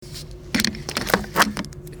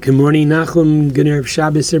Good morning, Nachum. Good Erev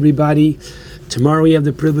Shabbos, everybody. Tomorrow we have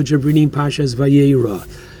the privilege of reading Parshas Vayera.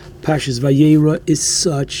 Parshas Vayera is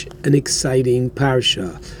such an exciting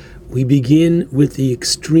parsha. We begin with the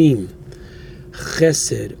extreme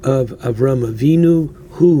chesed of Avram Avinu,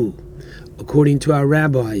 who, according to our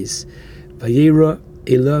rabbis, Vayera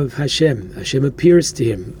Elav Hashem. Hashem appears to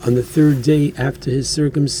him on the third day after his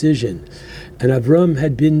circumcision. And Avram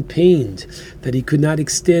had been pained that he could not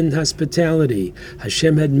extend hospitality.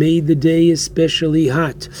 Hashem had made the day especially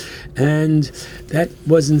hot, and that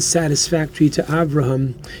wasn't satisfactory to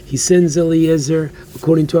Avraham. He sends Eliezer,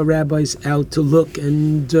 according to our rabbis, out to look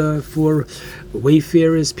and for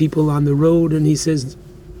wayfarers, people on the road, and he says,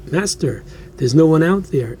 "Master, there's no one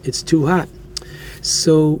out there. It's too hot."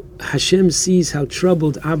 So Hashem sees how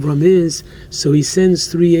troubled Avram is, so he sends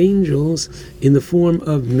 3 angels in the form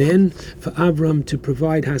of men for Avram to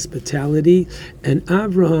provide hospitality. And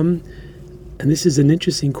Avraham, and this is an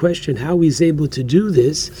interesting question, how he's able to do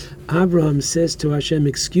this. Avraham says to Hashem,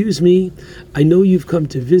 "Excuse me, I know you've come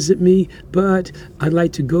to visit me, but I'd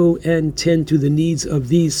like to go and tend to the needs of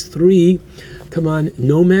these 3, come on,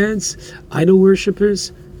 nomads, idol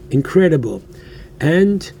worshippers." Incredible.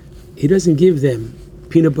 And he doesn't give them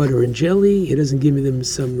peanut butter and jelly. He doesn't give them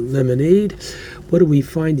some lemonade. What do we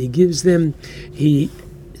find he gives them? He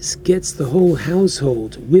gets the whole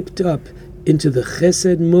household whipped up into the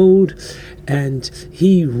chesed mode, and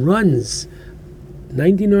he runs,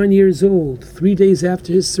 99 years old, 3 days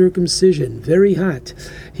after his circumcision, very hot.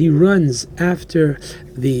 He runs after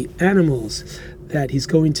the animals that he's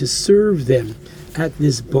going to serve them at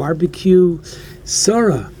this barbecue.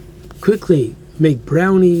 Sarah quickly make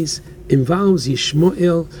brownies, involves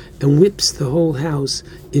Yishmael, and whips the whole house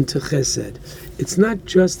into chesed. It's not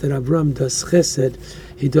just that Avram does chesed,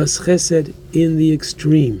 he does chesed in the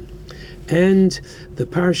extreme. And the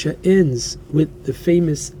parsha ends with the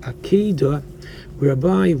famous Akedah,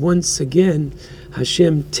 whereby once again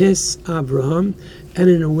Hashem tests Abraham, and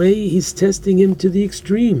in a way he's testing him to the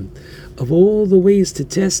extreme. Of all the ways to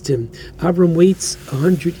test him, Avram waits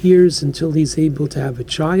 100 years until he's able to have a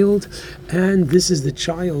child, and this is the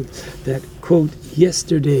child that, quote,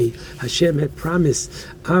 yesterday Hashem had promised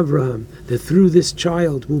Avram that through this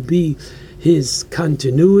child will be his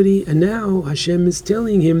continuity, and now Hashem is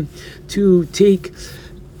telling him to take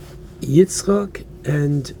Yitzchak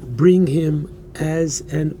and bring him as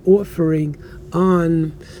an offering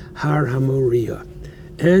on Har HaMoriah.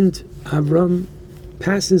 And Avram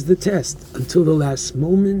passes the test until the last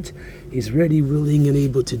moment. He's ready, willing, and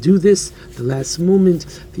able to do this. The last moment,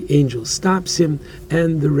 the angel stops him,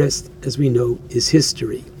 and the rest, as we know, is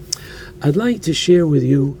history. I'd like to share with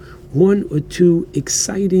you 1 or 2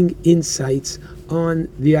 exciting insights on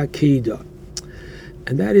the Akedah,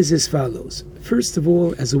 and that is as follows. First of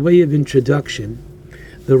all, as a way of introduction,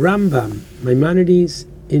 the Rambam, Maimonides,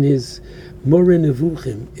 in his Moreh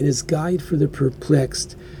Nevuchim, in his Guide for the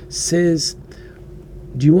Perplexed, says,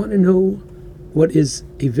 do you want to know what is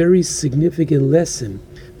a very significant lesson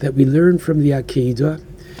that we learn from the Akedah?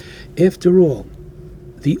 After all,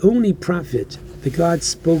 the only prophet that God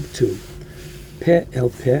spoke to, peh el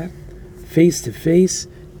peh, face to face,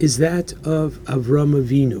 is that of Avram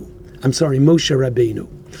Avinu. Moshe Rabbeinu.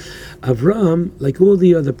 Avram, like all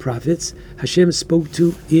the other prophets, Hashem spoke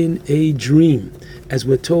to in a dream, as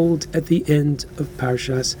we're told at the end of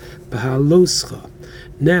Parshas Beha'aloscha.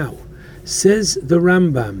 Now, says the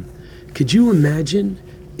Rambam, could you imagine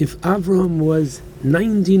if Avraham was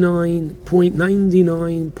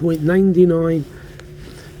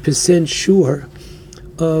 99.99% sure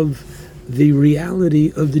of the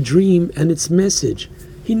reality of the dream and its message?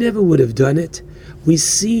 He never would have done it. We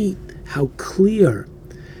see how clear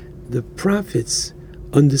the prophets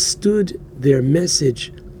understood their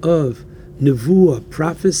message of Nevuah,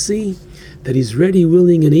 prophecy, that he's ready,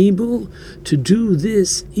 willing, and able to do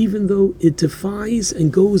this, even though it defies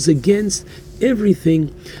and goes against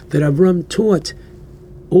everything that Avram taught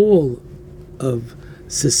all of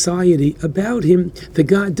society about him, that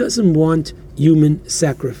God doesn't want human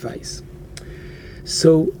sacrifice.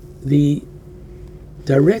 So the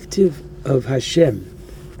directive of Hashem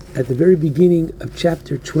at the very beginning of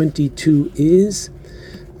chapter 22 is,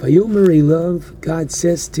 Vayomer Elav, God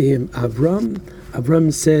says to him, Avram.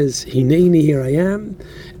 Avram says, Hineni, here I am.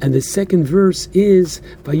 And the second verse is,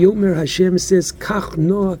 Vayomer, Hashem says, Kach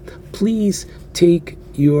Noah, please take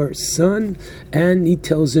your son. And he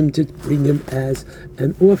tells him to bring him as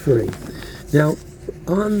an offering. Now,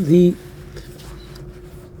 on the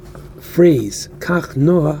phrase, Kach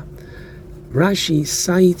Noah, Rashi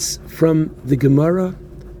cites from the Gemara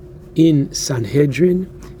in Sanhedrin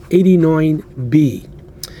 89b,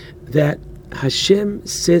 that Hashem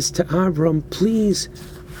says to Avram, please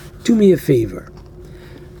do me a favor.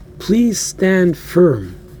 Please stand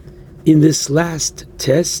firm in this last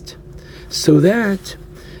test so that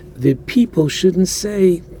the people shouldn't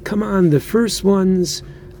say, come on, the first ones,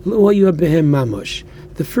 lo hayu behem mamash.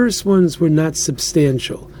 The first ones were not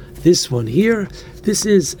substantial. This one here, this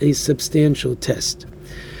is a substantial test.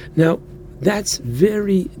 Now, that's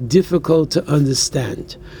very difficult to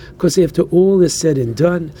understand, because after all is said and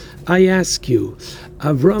done, I ask you,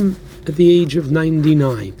 Avram, at the age of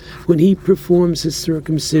 99, when he performs his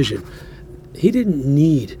circumcision, he didn't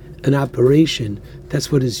need an operation.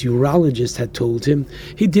 That's what his urologist had told him.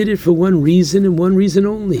 He did it for one reason and one reason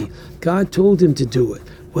only. God told him to do it.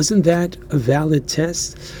 Wasn't that a valid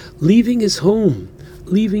test? Leaving his home,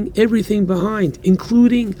 leaving everything behind,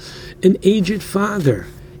 including an aged father.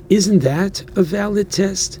 Isn't that a valid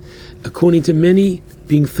test? According to many,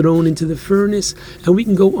 being thrown into the furnace, and we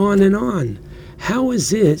can go on and on. How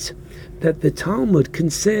is it that the Talmud can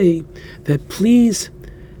say that please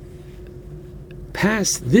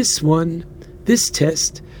pass this one, this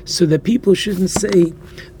test, so that people shouldn't say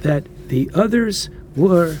that the others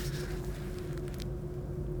were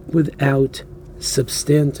without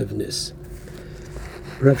substantiveness?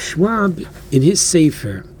 Rav Schwab, in his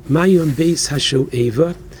Sefer, Mayom Beis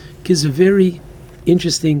HaSho'eva, gives a very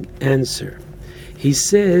interesting answer. He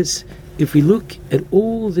says, if we look at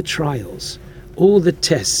all the trials, all the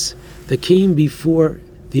tests that came before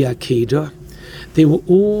the Akedah, they were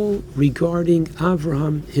all regarding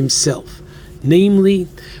Avraham himself. Namely,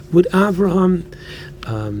 would Avraham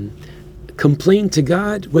complain to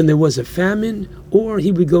God when there was a famine, or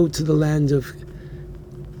he would go to the land of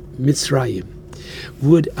Mitzrayim?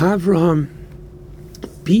 Would Avraham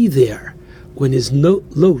be there when his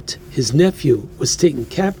Lot, his nephew, was taken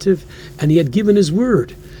captive, and he had given his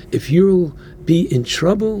word? If you'll be in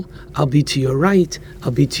trouble, I'll be to your right,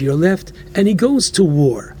 I'll be to your left. And he goes to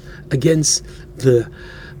war against the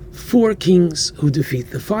 4 kings who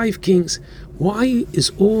defeat the 5 kings. Why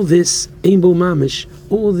is all this ein bo mamish?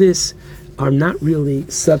 All this are not really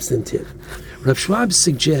substantive. Rav Schwab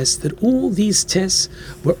suggests that all these tests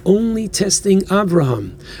were only testing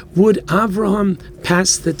Avraham. Would Avraham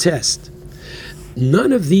pass the test?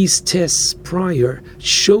 None of these tests prior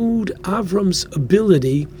showed Avram's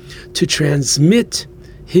ability to transmit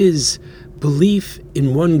his belief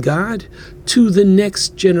in one God to the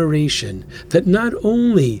next generation. That not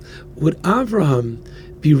only would Avraham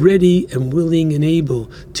be ready and willing and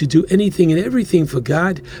able to do anything and everything for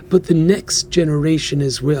God, but the next generation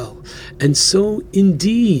as well. And so,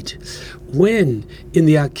 indeed, when in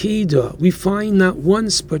the Akedah we find not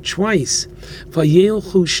once but twice,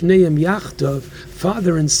 Vayelchu shneim yachdav,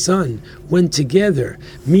 father and son went together,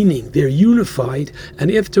 meaning they're unified.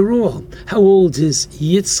 And after all, how old is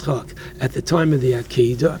Yitzchak at the time of the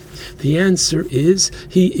Akedah? The answer is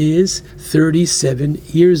he is 37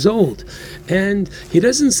 years old. And he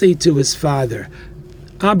doesn't say to his father,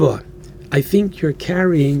 Abba, I think you're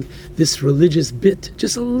carrying this religious bit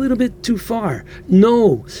just a little bit too far.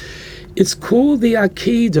 No, it's called the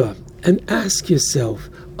Akedah. And ask yourself,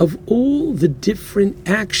 of all the different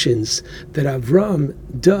actions that Avram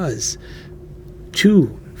does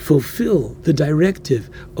to fulfill the directive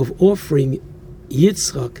of offering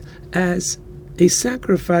Yitzchak as a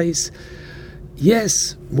sacrifice,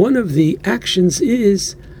 yes, one of the actions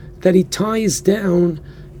is that he ties down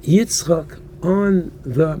Yitzchak on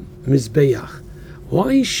the Mizbeach.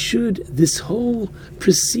 Why should this whole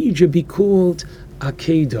procedure be called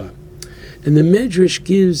Akedah? And the Medrash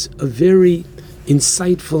gives a very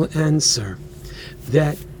insightful answer,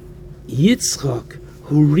 that Yitzchak,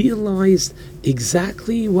 who realized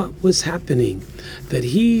exactly what was happening, that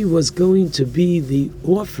he was going to be the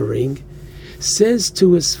offering, says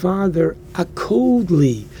to his father,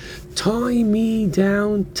 Akodli, tie me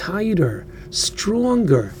down tighter,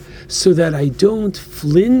 stronger, so that I don't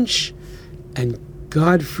flinch and,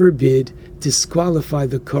 God forbid, disqualify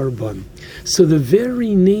the korban. So the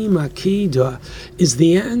very name Akedah is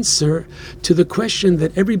the answer to the question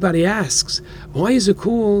that everybody asks. Why is it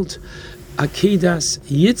called Akedas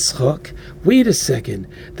Yitzchak? Wait a second,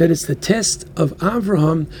 that is the test of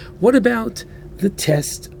Avraham. What about the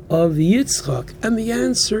test of Yitzchak? And the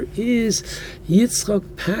answer is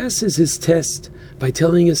Yitzchak passes his test by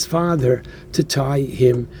telling his father to tie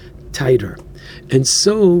him tighter. And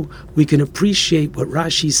so we can appreciate what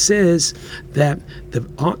Rashi says, that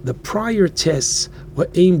the prior tests were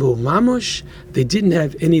ein bo mamash. They didn't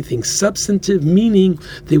have anything substantive, meaning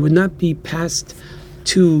they would not be passed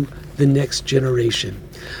to the next generation.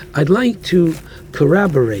 I'd like to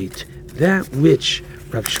corroborate that which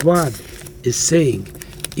Rav Schwab is saying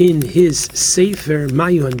in his Sefer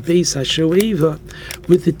Mayon Beis HaShoeva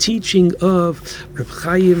with the teaching of Reb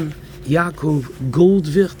Chaim Yaakov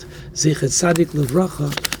Goldvicht, Zecher Tzadik Levracha,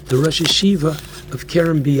 the Rosh Yeshiva of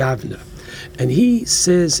Kerem B'Yavne. And he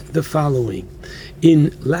says the following.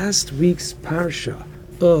 In last week's Parsha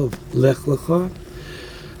of Lech Lecha,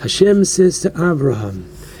 Hashem says to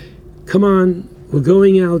Abraham, come on, we're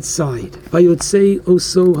going outside. Vayotzei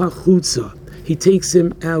oso hachutza. He takes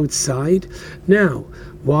him outside. Now,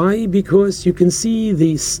 why? Because you can see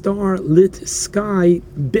the star-lit sky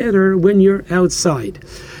better when you're outside.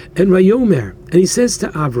 And Vayomer, and he says to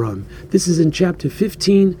Abraham, this is in chapter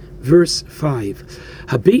 15, verse 5.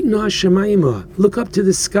 Habitna hashamayma, look up to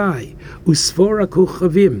the sky, usfora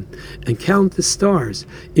kochavim, and count the stars.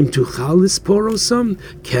 Im tuchal lisporosam,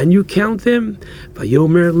 can you count them?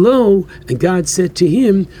 Vayomer lo, and God said to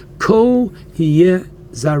him, ko yeh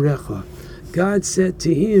zarecha. God said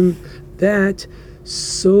to him that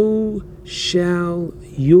so shall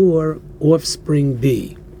your offspring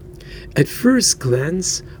be. At first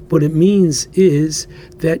glance, what it means is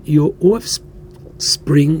that your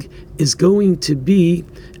offspring is going to be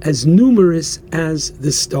as numerous as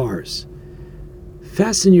the stars.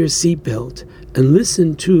 Fasten your seatbelt and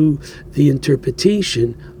listen to the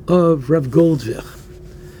interpretation of Rav Goldvich.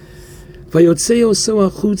 Vayotzei oso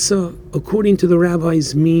achutza, according to the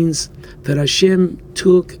rabbis, means that Hashem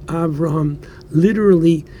took Avraham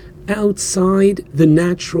literally outside the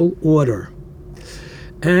natural order.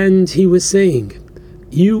 And he was saying,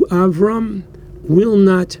 you, Avram, will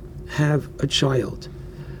not have a child.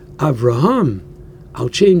 Avraham, I'll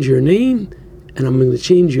change your name, and I'm going to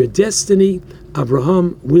change your destiny.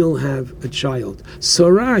 Avraham will have a child.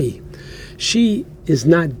 Sarai, she is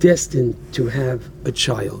not destined to have a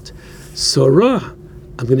child. Sarah,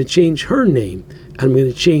 I'm going to change her name, and I'm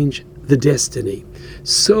going to change the destiny.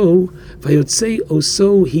 So, Vayotzei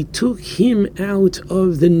oso, he took him out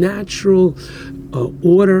of the natural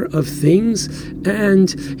order of things,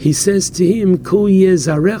 and he says to him, Ko yeh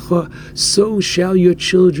zarecha, so shall your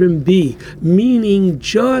children be. Meaning,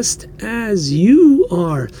 just as you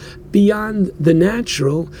are beyond the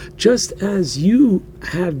natural, just as you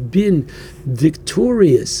have been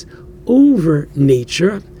victorious over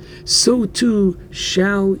nature, so too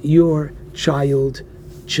shall your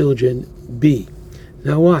children be.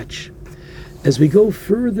 Now watch. As we go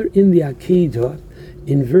further in the Akedah,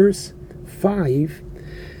 in verse 5,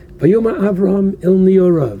 Vayoma Avraham el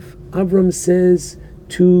Neorav. Avram says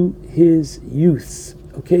to his youths,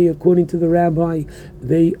 okay, according to the rabbi,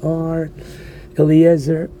 they are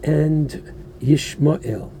Eliezer and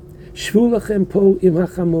Yishmael. Shvu lachem po im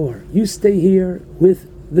hachamor. You stay here with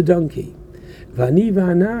the donkey. Vani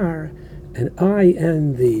v'anar, and I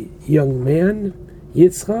and the young man,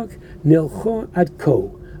 Yitzchak, Nilcho ad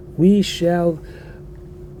ko. We shall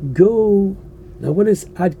go. Now, what does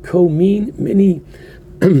ad ko mean? Many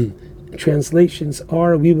translations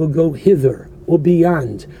are, we will go hither or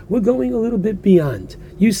beyond. We're going a little bit beyond.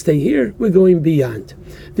 You stay here, we're going beyond.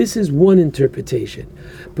 This is one interpretation.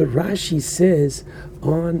 But Rashi says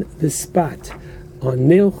on the spot, on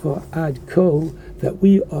Nilcho ad ko, that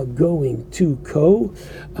we are going to ko.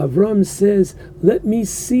 Avram says, let me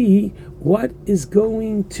see what is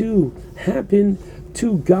going to happen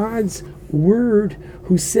to God's word,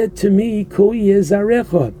 who said to me, Ko yeh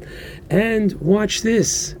zarecha. And watch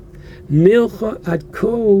this. Nilcha ad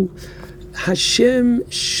ko, Hashem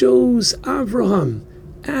shows Avraham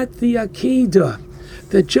at the Akedah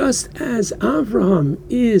that just as Avraham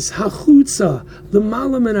is hachutza,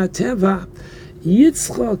 l'mala min hateva,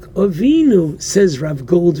 Yitzchak Avinu, says Rav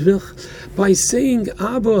Goldvich, by saying,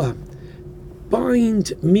 Abba,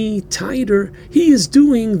 bind me tighter, he is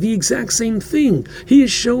doing the exact same thing. He is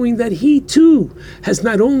showing that he too has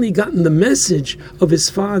not only gotten the message of his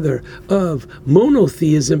father of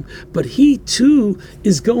monotheism, but he too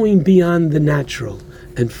is going beyond the natural.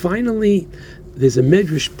 And finally, there's a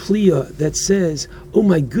Medrash Pliya that says, oh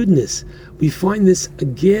my goodness, we find this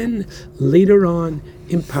again later on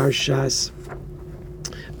in Parshas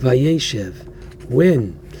Vayeshev,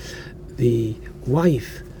 when the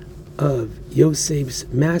wife of Yosef's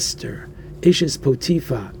master, Eshes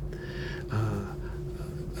Potiphar,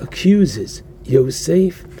 accuses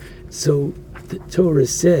Yosef. So the Torah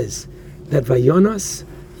says that Vayonas,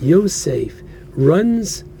 Yosef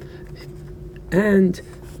runs, and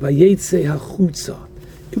Vayetze hachutza.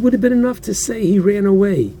 It would have been enough to say he ran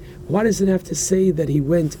away. Why does it have to say that he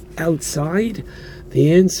went outside?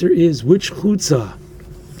 The answer is, which chutza?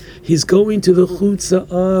 He's going to the chutza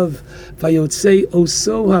of Vayotzei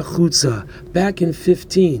oso hachutza, back in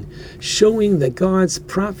 15, showing that God's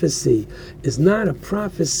prophecy is not a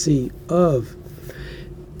prophecy of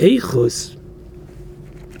Eichus,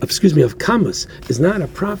 of Kamus, is not a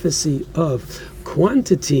prophecy of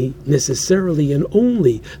quantity necessarily and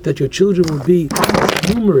only that your children will be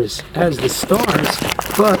numerous as the stars,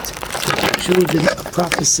 but that your children, a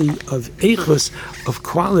prophecy of Eichus, of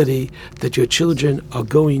quality, that your children are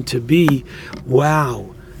going to be, wow,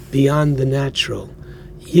 beyond the natural.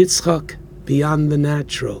 Yitzchak, beyond the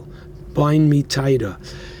natural. Bind me tighter.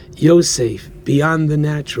 Yosef, beyond the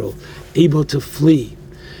natural, able to flee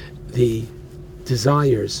the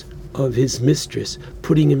desires of his mistress,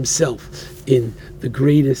 putting himself in the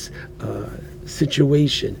greatest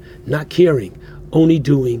situation, not caring, only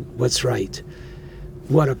doing what's right.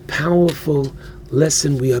 What a powerful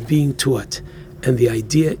lesson we are being taught. And the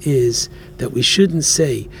idea is that we shouldn't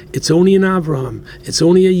say, it's only an Avraham, it's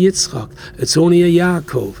only a Yitzchak, it's only a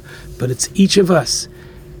Yaakov, but it's each of us.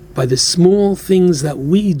 By the small things that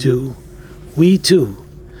we do, we too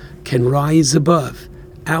can rise above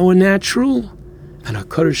our natural, and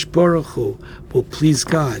HaKadosh Baruch Hu will, please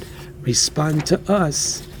God, respond to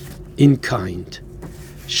us in kind.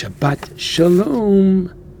 Shabbat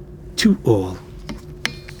Shalom to all.